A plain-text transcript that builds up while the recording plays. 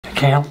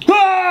Cam.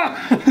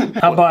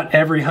 I bought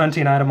every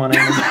hunting item on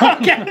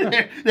Amazon.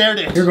 Okay, there it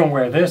is. You're gonna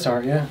wear this,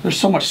 aren't you? There's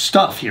so much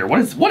stuff here.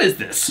 What is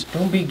this?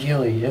 Don't be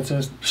gilly. It's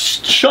a...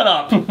 Shut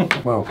up.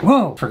 Whoa,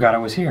 whoa. Forgot I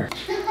was here.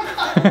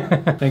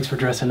 Thanks for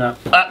dressing up.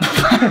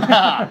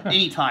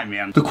 Anytime,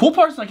 man. The cool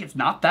part is like it's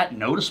not that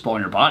noticeable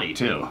on your body,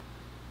 too.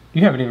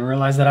 You haven't even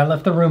realized that I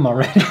left the room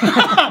already.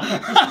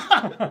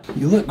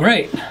 You look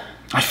great.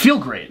 I feel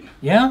great.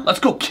 Yeah? Let's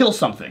go kill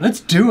something. Let's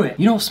do it.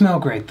 You don't smell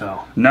great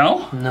though.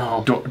 No?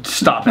 No.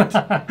 Stop it.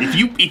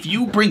 If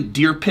you bring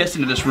deer piss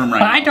into this room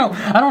right now.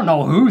 I don't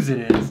know whose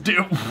it is.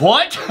 Dude,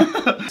 what?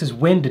 This is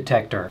wind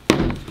detector.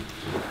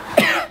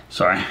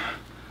 Sorry.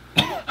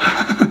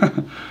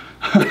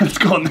 It's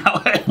going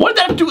that way. What did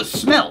that have to do with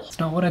smell? It's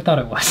not what I thought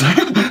it was.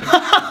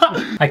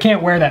 I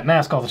can't wear that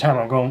mask all the time.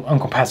 I'm going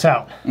Uncle Pass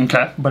Out.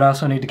 Okay. But I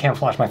also need to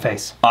camouflage my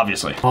face.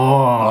 Obviously.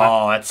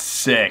 Oh, that's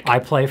sick. I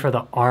play for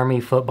the Army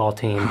football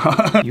team.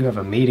 You have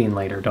a meeting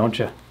later, don't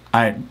you?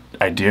 I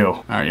do.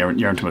 All right, you're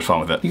having too much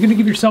fun with it. You gonna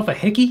give yourself a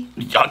hickey?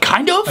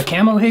 Kind of. A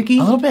camo hickey?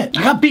 A little bit.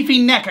 I got beefy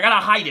neck. I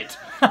gotta hide it.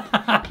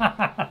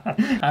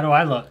 How do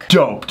I look?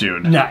 Dope,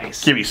 dude.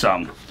 Nice. Give me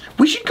some.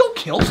 We should go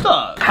kill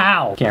stuff.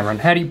 How? Cameron,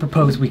 how do you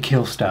propose we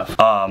kill stuff?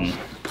 How do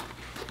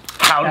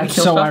we That's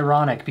kill so stuff?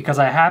 ironic because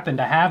I happen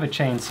to have a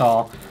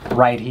chainsaw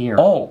right here.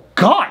 Oh,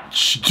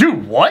 gosh.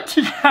 Dude, what?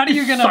 How are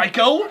you gonna...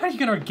 Psycho? How are you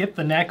gonna get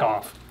the neck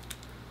off?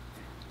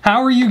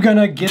 How are you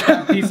gonna get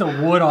that piece of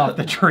wood off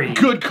the tree?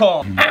 Good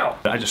call. Ow!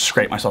 I just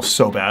scraped myself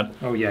so bad.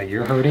 Oh yeah,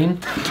 you're hurting?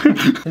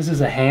 This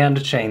is a hand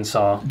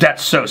chainsaw.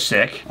 That's so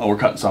sick. Oh, we're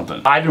cutting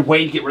something. I've been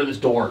waiting to get rid of this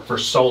door for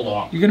so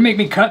long. You're gonna make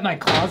me cut my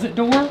closet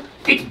door?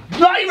 It's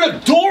not even a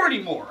door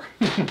anymore.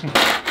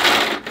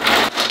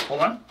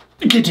 Hold on.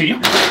 Continue.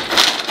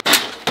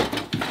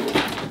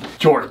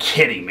 You're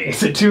kidding me.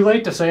 Is it too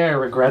late to say I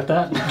regret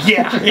that?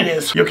 Yeah, it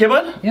is. You okay,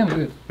 bud? Yeah, I'm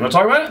good. You wanna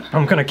talk about it?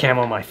 I'm gonna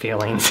camo my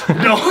feelings.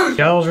 No. Yeah,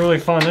 that was really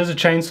fun. There's a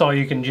chainsaw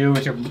you can do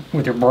with your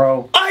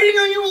bro. I didn't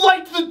know you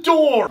liked the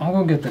door. I'll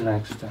go get the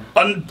next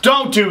thing.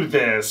 Don't do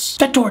this.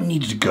 That door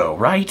needed to go,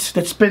 right?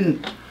 That's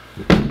been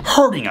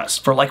hurting us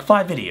for like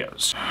 5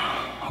 videos.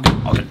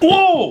 Okay.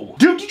 Whoa!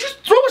 Dude, did you just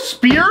throw a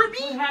spear at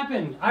What me?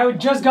 happened? I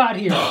just got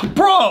here.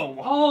 Bro!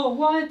 Oh,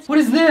 what? What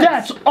is this?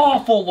 That's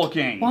awful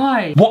looking.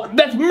 Why? What?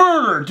 That's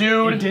murder,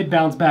 dude. It did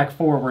bounce back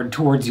forward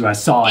towards you. I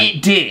saw it.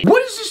 It did.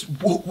 What is this?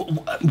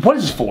 What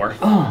is this for?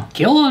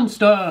 Killing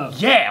stuff.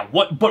 Yeah.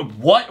 What? But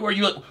what were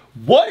you?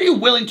 What are you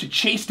willing to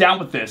chase down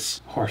with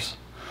this? Horse.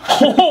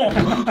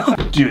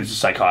 Dude, this is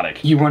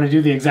psychotic. You want to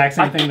do the exact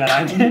same thing that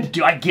I did?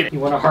 Dude, I get it. You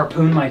want to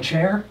harpoon my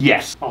chair?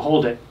 Yes. I'll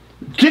hold it.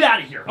 Get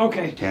out of here.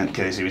 Okay. Can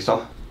they see me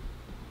still?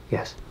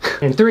 Yes.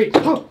 In 3.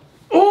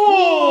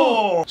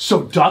 Oh!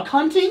 So duck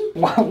hunting?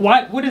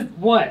 What?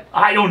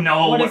 I don't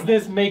know. What does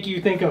this make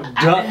you think of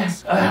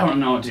ducks? I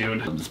don't know,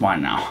 dude. It's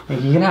mine now.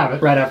 You can have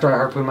it right after I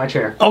harpoon my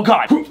chair. Oh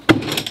God.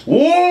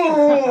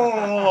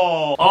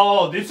 Whoa!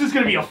 Oh, this is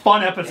gonna be a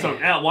fun episode.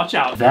 Yeah, watch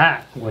out.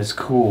 That was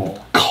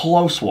cool.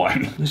 Close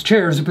one. This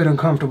chair is a bit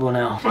uncomfortable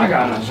now. I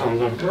got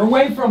something. We're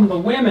away from the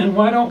women.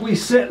 Why don't we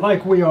sit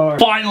like we are?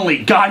 Finally,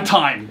 guy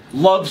time.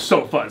 Love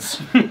sofas.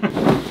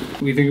 What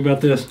do you think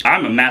about this?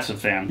 I'm a massive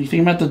fan. You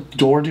think about the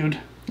door, dude?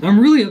 I'm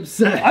really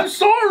upset. I'm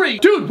sorry.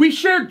 Dude, we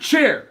shared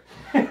chair.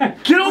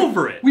 Get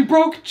over it. We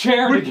broke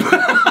chair together.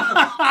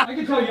 I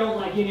can tell you don't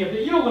like any of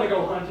it. You don't want to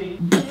go hunting.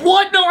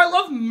 What? No, I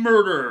love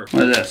murder.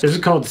 What is this? This is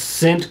called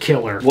Scent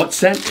Killer. What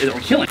scent is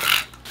it killing?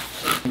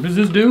 What does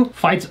this do?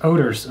 Fights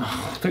odors.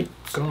 Oh, thank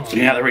God.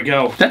 Yeah, there we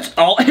go. That's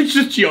all. It's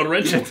just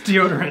deodorant. It's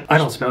deodorant. I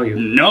don't smell you.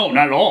 No,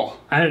 not at all.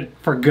 I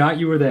forgot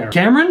you were there.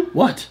 Cameron?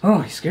 What?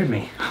 Oh, you scared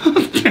me.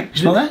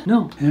 Smell that?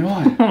 No. Neither do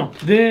I.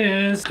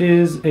 This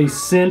is a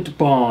scent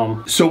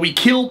bomb. So we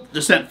killed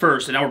the scent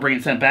first, and now we're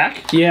bringing scent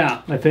back?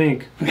 Yeah, I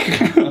think.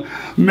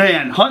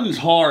 Man, hunting's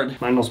hard.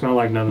 Mine don't smell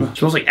like nothing. It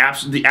smells like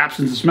the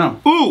absence of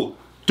smell. Ooh!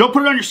 Don't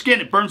put it on your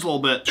skin, it burns a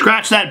little bit.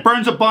 Scratch that, it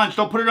burns a bunch,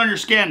 don't put it on your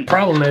skin.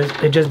 Problem is,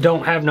 it just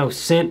don't have no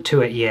scent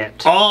to it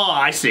yet. Oh,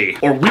 I see.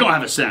 Or we don't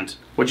have a scent.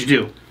 What'd you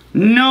do?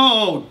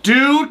 No,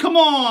 dude, come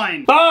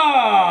on!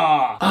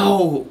 Ah!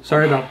 Oh.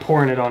 Sorry about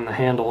pouring it on the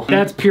handle.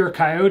 That's pure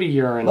coyote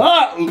urine.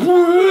 Ah.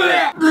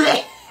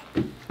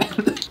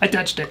 I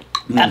touched it.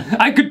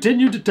 I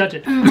continued to touch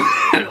it.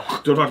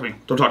 Don't talk to me,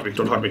 don't talk to me,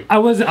 don't talk to me. I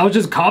was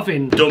just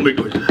coughing. Don't make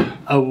noise.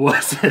 I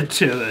wasn't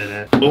doing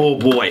it. Oh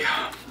boy.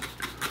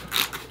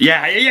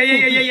 Yeah.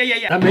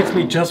 That makes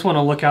me just want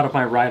to look out of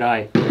my right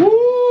eye.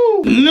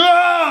 Woo!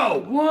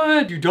 No!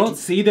 What? You don't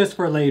see this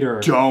for later.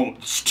 Don't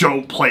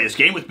play this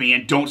game with me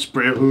and don't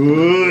spray.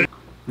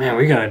 Man,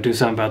 we gotta do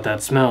something about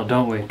that smell,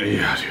 don't we?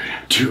 Yeah,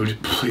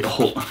 dude, please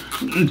hold.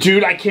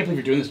 Dude, I can't believe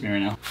you're doing this to me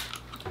right now.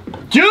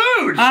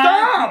 Dude,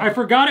 stop! I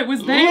forgot it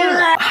was there.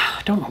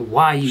 I don't know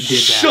why you did that.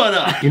 Shut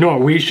up. You know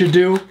what we should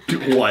do?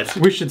 What?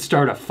 We should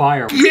start a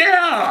fire.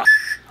 Yeah!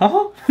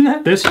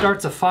 This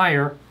starts a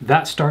fire,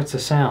 that starts a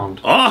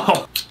sound.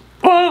 Oh!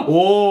 Oh!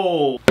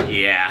 Oh!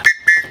 Yeah.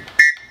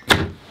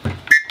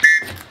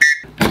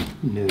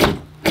 No.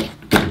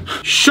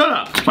 Shut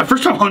up. It's my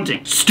first time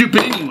hunting.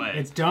 Stupid anyway.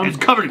 It's dumb. It's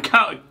covered in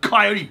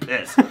coyote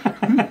piss.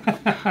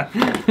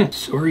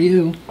 So are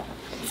you.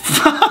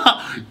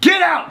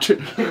 Get out!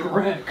 Get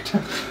wrecked.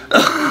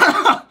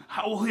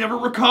 How will he ever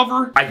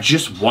recover? I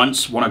just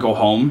once want to go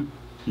home,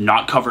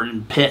 not covered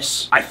in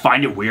piss. I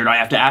find it weird I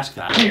have to ask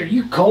that. Hey, are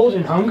you cold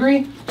and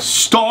hungry?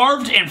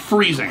 Starved and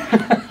freezing.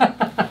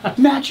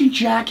 Matching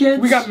jackets.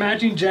 We got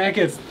matching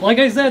jackets. Like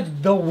I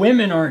said, the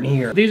women aren't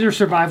here. These are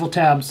survival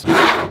tabs.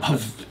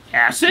 Of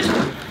acid?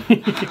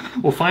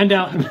 We'll find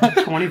out in about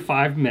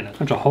 25 minutes.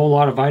 That's a whole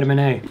lot of vitamin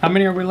A. How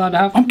many are we allowed to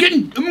have? I'm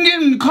getting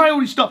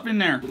coyote stuff in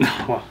there.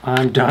 Well,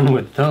 I'm done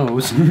with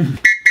those. You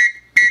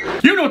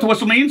know what the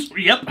whistle means?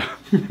 Yep.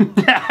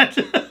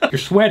 You're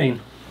sweating.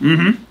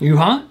 Mm-hmm. You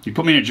hot? You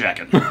put me in a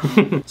jacket.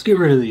 Let's get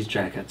rid of these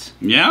jackets.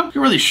 Yeah? Get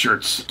rid of these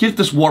shirts. Get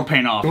this war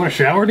paint off. You want to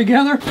shower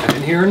together? I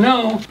didn't hear a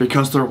no.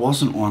 Because there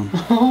wasn't one.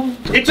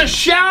 It's a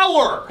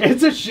shower!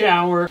 It's a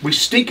shower. We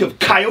stink of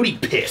coyote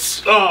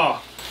piss.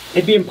 Oh.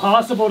 It'd be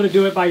impossible to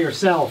do it by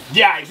yourself.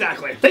 Yeah,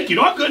 exactly. Thank you.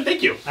 No, I'm good.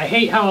 Thank you. I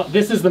hate how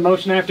this is the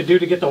motion I have to do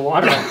to get the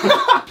water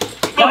out.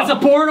 That's a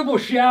portable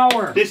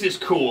shower. This is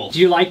cool. Do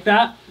you like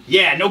that?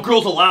 Yeah, no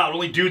girls allowed.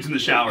 Only dudes in the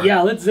shower.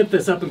 Yeah, let's zip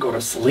this up and go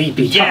to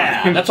sleepy time.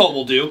 Yeah, that's all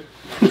we'll do.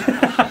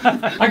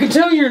 I can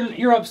tell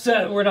you're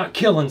upset we're not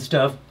killing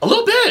stuff. A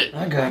little bit.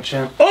 I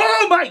gotcha.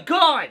 Oh my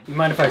god! You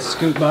mind if I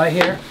scoot by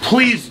here?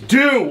 Please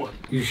do!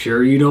 You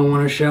sure you don't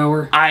want to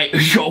shower?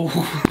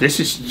 This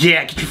is,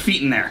 yeah, get your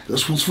feet in there.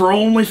 This one's for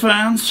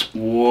OnlyFans.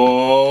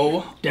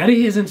 Whoa.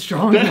 Daddy isn't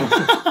strong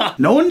enough.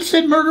 No one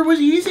said murder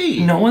was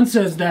easy. No one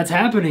says that's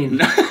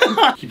happening.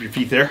 Keep your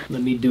feet there.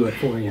 Let me do it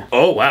for you.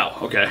 Oh, wow,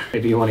 okay.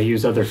 Maybe you want to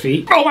use other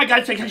feet? Oh my god,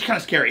 it's actually kind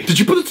of scary. Did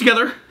you put it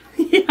together?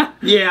 Yeah.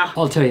 Yeah.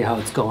 I'll tell you how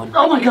it's going.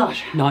 Oh my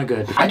gosh. Not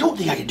good. I don't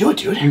think I can do it,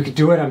 dude. You could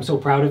do it. I'm so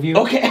proud of you.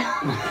 Okay.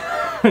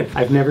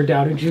 I've never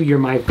doubted you. You're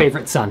my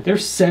favorite son.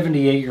 There's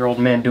 78-year-old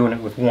men doing it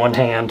with one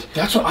hand.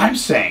 That's what I'm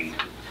saying.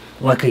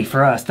 Luckily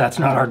for us, that's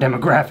not our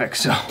demographic,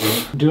 so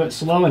do it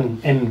slow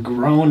and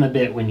groan a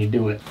bit when you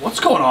do it. What's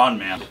going on,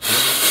 man?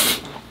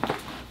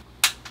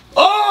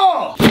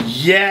 Oh!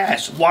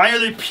 Yes! Why are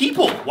they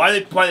people? Why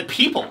are they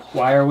people?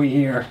 Why are we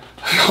here?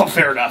 Oh,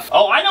 fair enough.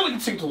 Oh, I know we can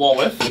stick to the wall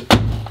with.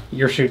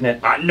 You're shooting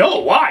it.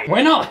 No, why?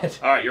 Why not?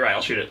 Alright, you're right,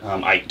 I'll shoot it.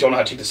 I don't know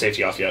how to take the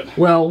safety off yet.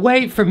 Well,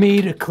 wait for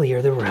me to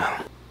clear the room.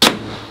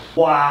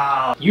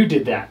 Wow. You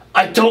did that.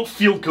 I don't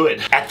feel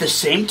good. At the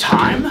same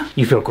time,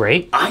 You feel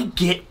great? I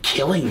get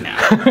killing now.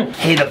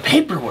 Hey, the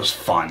paper was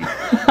fun.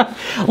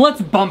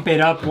 Let's bump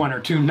it up 1 or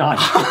 2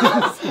 notches.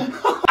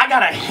 I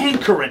got a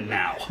hankering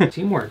now.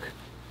 Teamwork.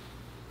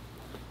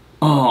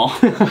 Oh.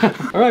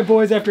 All right,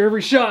 boys, after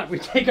every shot, we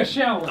take a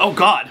shower. Oh,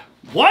 God.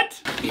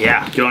 What?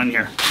 Yeah, go in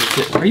here.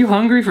 Are you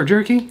hungry for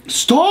jerky?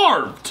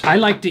 Starved. I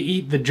like to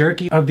eat the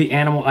jerky of the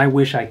animal I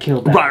wish I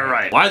killed.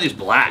 Right. Why are these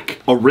black?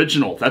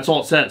 Original. That's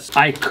all it says.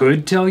 I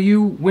could tell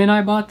you when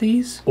I bought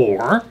these,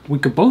 or we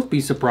could both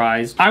be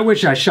surprised. I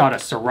wish I shot a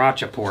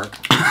sriracha pork.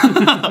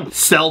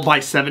 Sell by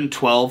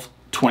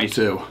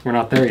 7/12/22. We're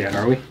not there yet,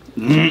 are we?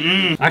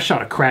 I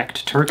shot a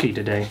cracked turkey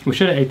today. We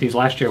should have ate these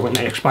last year when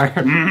they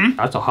expired.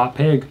 That's a hot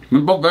pig.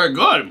 They're both very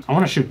good. I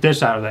want to shoot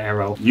this out of the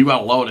arrow. You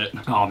gotta load it.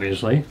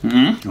 Obviously.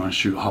 You wanna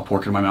shoot hot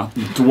pork in my mouth?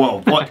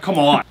 Whoa, what? Come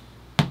on.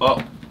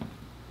 Oh.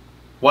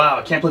 Wow,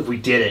 I can't believe we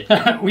did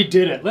it. We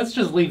did it. Let's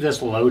just leave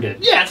this loaded.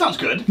 Yeah, it sounds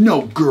good.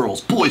 No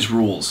girls, boys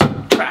rules.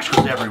 Trash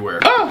goes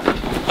everywhere. The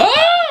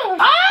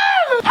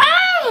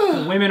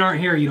women aren't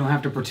here. You don't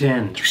have to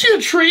pretend. Did you see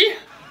the tree?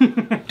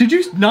 Did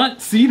you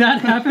not see that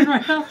happen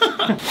right now?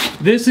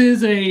 This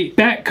is a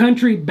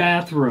backcountry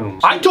bathroom.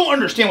 I don't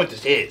understand what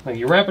this is. Like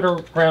you wrap it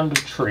around a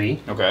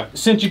tree. Okay.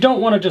 Since you don't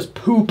want to just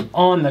poop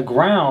on the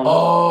ground,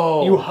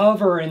 you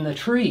hover in the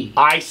tree.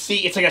 I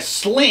see. It's like a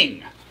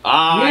sling.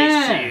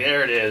 I see.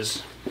 There it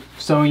is.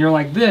 So you're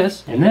like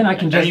this, and then I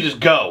can And you just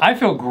go. I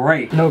feel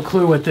great. No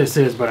clue what this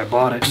is, but I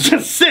bought it.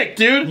 Sick,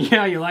 dude.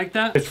 Yeah, you like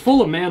that? It's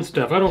full of man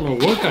stuff. I don't know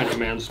what kind of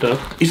man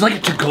stuff. It's like a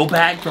to-go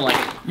bag for like...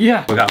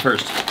 Yeah. What got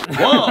first?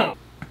 Whoa.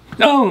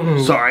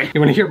 Oh. Sorry.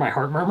 You want to hear my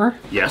heart murmur?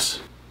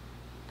 Yes.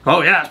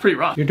 Oh yeah, it's pretty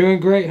rough. You're doing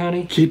great,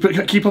 honey. Keep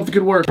up the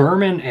good work.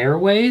 Berman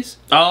Airways?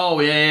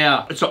 Oh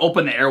yeah. It's to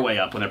open the airway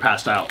up when they're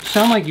passed out.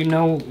 Sound like you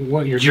know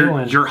what you're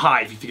doing. You're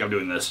high if you think I'm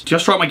doing this.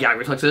 Just throw out my gag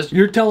reflexes.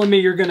 You're telling me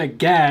you're gonna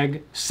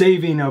gag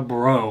saving a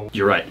bro.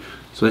 You're right.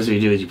 So what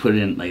you do is you put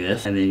it in like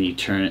this, and then you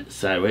turn it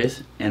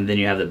sideways, and then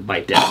you have it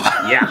bite down.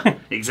 Yeah,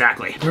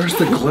 exactly. Where's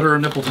the glitter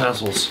and nipple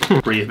tassels?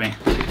 Breathe me.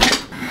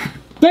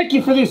 Thank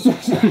you for this.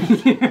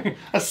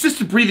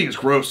 Assisted breathing is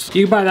gross.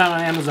 You can buy that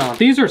on Amazon.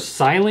 These are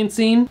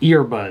silencing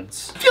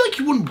earbuds. I feel like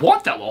you wouldn't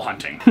want that while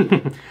hunting.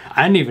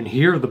 I didn't even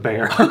hear the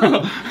bear.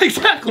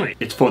 Exactly.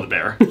 It's for the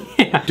bear.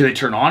 Yeah. Do they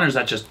turn on, or is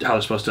that just how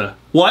they're supposed to?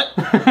 What?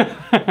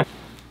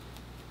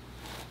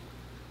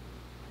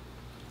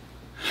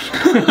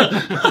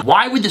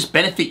 Why would this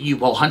benefit you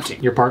while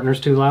hunting? Your partner's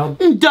too loud?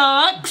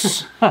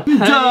 Ducks!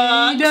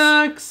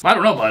 Ducks! I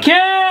don't know, bud.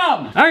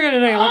 Cam! I got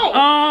an Amazon.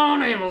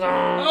 On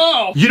Amazon.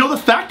 Oh, Wow. You know, the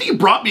fact that you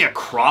brought me a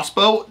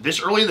crossbow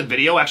this early in the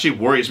video actually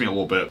worries me a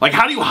little bit. Like,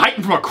 how do you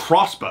heighten from a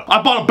crossbow?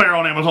 I bought a barrel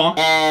on Amazon.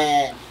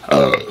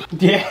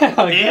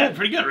 Yeah,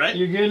 pretty good, right?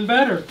 You're getting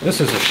better. This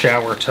is a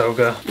shower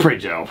toga.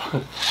 Pretty dope.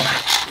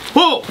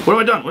 Whoa, what have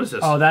I done? What is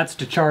this? Oh, that's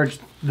to charge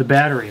the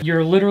battery.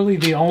 You're literally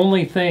the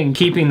only thing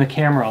keeping the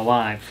camera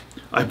alive.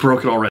 I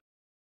broke it already.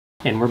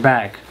 And we're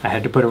back. I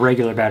had to put a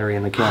regular battery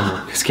in the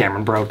camera because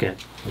Cameron broke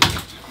it.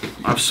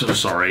 I'm so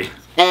sorry.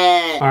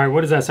 Alright,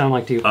 what does that sound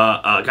like to you?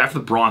 A guy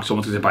from the Bronx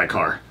almost gets hit by a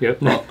car.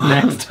 Yep,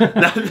 next.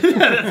 That's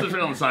the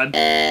thing on the side.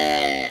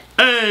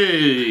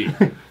 Hey!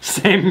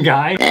 Same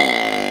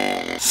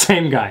guy?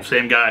 Same guy.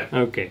 Same guy.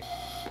 Okay.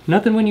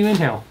 Nothing when you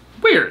inhale.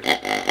 Weird.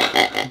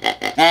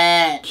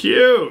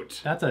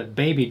 Cute. That's a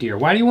baby deer.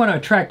 Why do you want to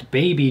attract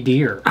baby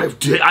deer?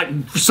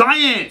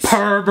 Science!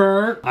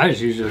 Pervert! I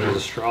just use it as a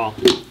straw.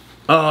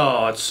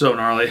 Oh, it's so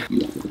gnarly.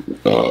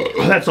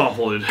 That's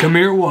awful, dude. Come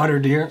here, water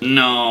deer.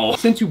 No.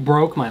 Since you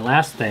broke my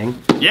last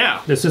thing,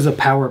 Yeah. this is a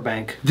power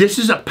bank. This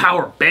is a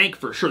power bank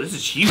for sure. This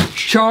is huge.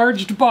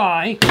 Charged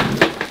by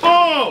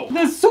Oh!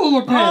 the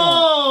solar panel.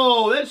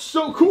 Oh, that's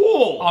so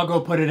cool. I'll go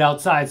put it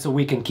outside so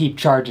we can keep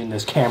charging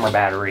this camera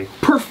battery.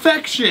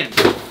 Perfection.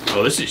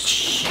 Oh, this is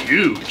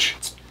huge.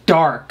 It's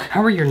dark.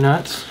 How are your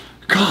nuts?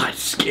 God,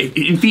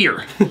 in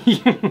fear.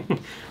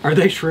 Are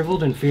they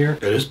shriveled in fear?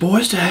 It is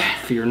boys' day.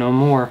 Fear no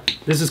more.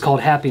 This is called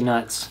Happy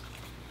Nuts.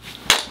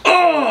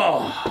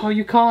 Oh! Oh,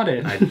 you caught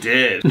it. I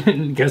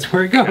did. Guess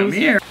where it goes? Come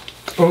here.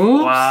 Oops.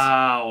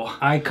 Wow.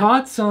 I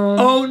caught some.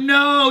 Oh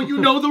no, you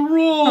know the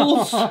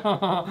rules.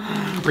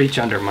 Reach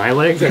under my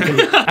legs.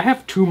 I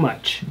have too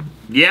much.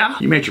 Yeah?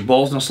 You made your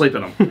balls, now sleep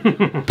in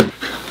them.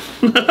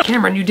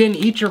 Cameron, you didn't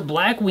eat your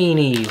black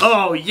weenies.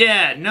 Oh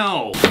yeah,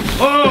 no.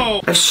 Oh!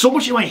 I have so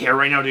much in my hair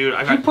right now, dude.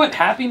 You put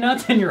Happy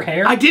Nuts in your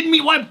hair? I didn't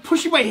mean why I'm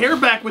pushing my hair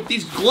back with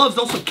these gloves.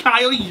 There's also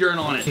coyote urine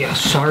on it. Yeah,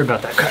 sorry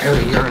about that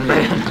coyote urine,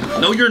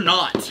 man. No, you're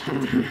not.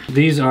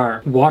 These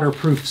are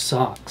waterproof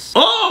socks.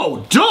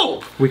 Oh,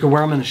 dope! We can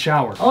wear them in the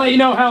shower. I'll let you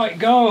know how it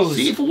goes.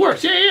 See if it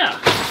works. Yeah,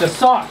 yeah. The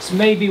socks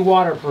may be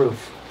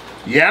waterproof,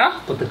 Yeah?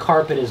 but the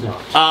carpet is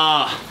not.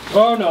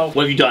 Oh no.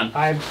 what have you done?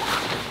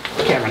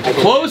 Cameron, I did.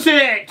 Close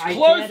it! I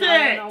Close did.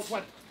 I it! don't know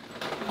what.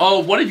 Oh,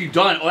 what have you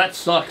done? Oh, that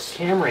sucks.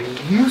 Cameron,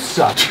 you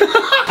suck.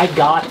 I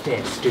got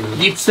this, dude.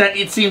 It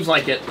seems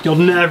like it. You'll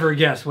never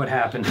guess what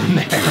happened in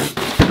there.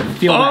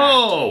 Feel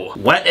Oh!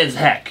 Wet as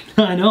heck.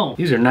 that. I know.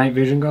 These are night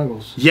vision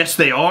goggles. Yes,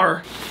 they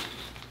are.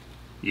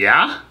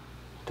 Yeah?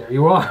 There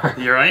you are.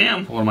 Here I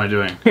am. What am I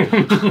doing?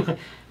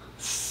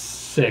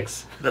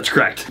 6. That's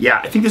correct. Yeah,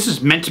 I think this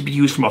is meant to be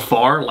used from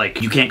afar.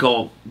 Like, you can't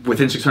go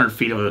within 600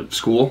 feet of a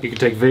school. You can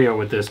take video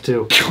with this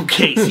too.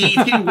 Okay, see,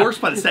 it's getting worse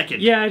by the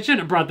second. Yeah, I shouldn't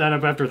have brought that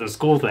up after the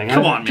school thing.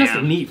 Come on, Just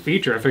man. a neat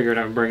feature I figured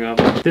I would bring up.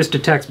 This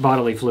detects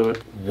bodily fluid.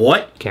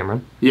 What?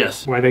 Cameron,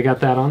 Yes. why they got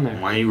that on there?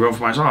 Why are you going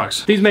for my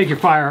socks? These make your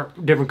fire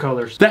different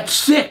colors. That's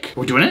sick.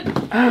 We're doing it?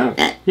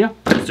 Yeah.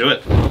 Let's do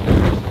it.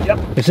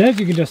 It says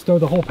you can just throw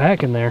the whole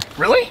pack in there.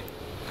 Really?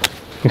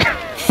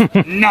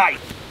 Nice.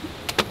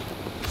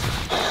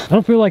 I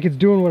don't feel like it's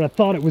doing what I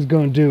thought it was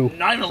going to do.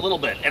 Not even a little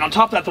bit. And on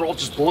top of that, they're all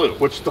just blue,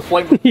 which the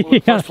flame was blue in the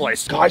Yeah. first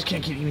place. Guys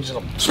can't get even just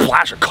a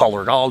splash of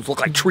color. It all look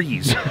like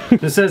trees.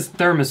 It says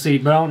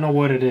thermoset, but I don't know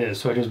what it is,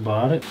 so I just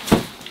bought it.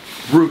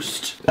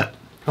 Roost.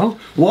 Oh,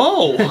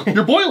 Whoa,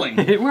 you're boiling.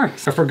 it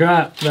works. I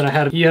forgot that I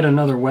had yet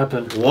another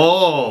weapon.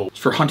 Whoa. It's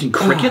for hunting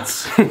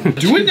crickets? Do it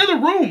in the other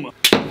room.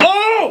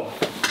 Oh!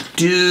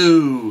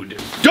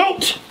 Dude.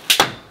 Don't!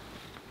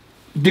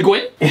 Did you go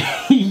in?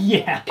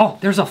 Yeah. Oh,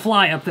 there's a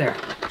fly up there.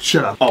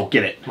 Shut up. Oh,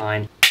 get it.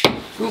 Mine.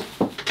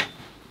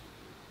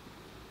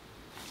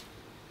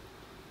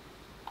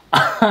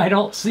 I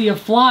don't see a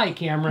fly,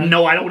 Cameron.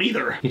 No, I don't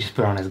either. He just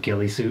put on his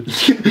ghillie suit.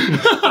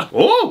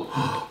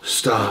 Oh!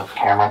 Stop.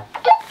 Cameron.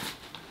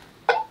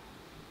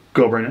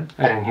 Go, Brandon.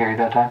 I didn't hear you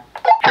that time.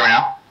 Go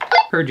now.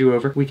 Heard you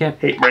over. We can't.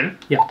 Hey, Brandon.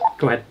 Yeah,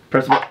 go ahead.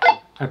 Press the button.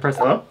 I press it.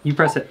 Hello? You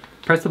press it.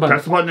 Press the button.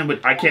 Press the button,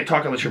 but I can't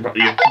talk unless you're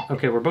you.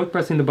 Okay, we're both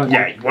pressing the button.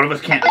 Yeah, one of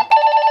us can't.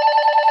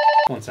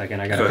 1 second,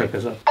 I gotta Good. pick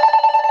this up.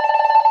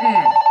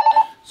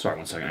 Sorry,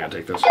 1 second. I gotta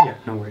take this. Yeah,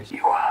 no worries.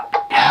 You up?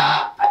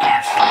 Yeah, I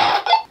can't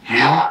sleep.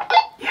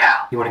 You?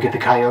 Yeah. You wanna get the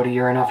coyote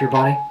urine off your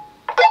body?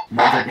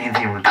 More than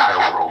anything in the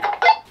entire world.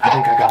 I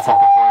think I got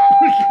something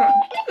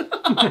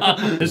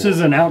for you. This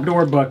is an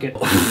outdoor bucket.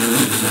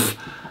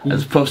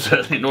 As opposed to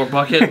an indoor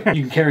bucket.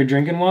 You can carry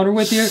drinking water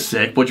with you.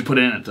 Sick. What'd you put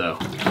in it, though?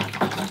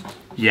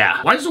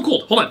 Yeah. Why is it so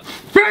cold? Hold on.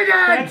 Brandon!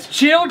 That's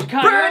chilled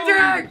coyote.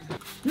 Brandon!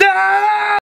 No!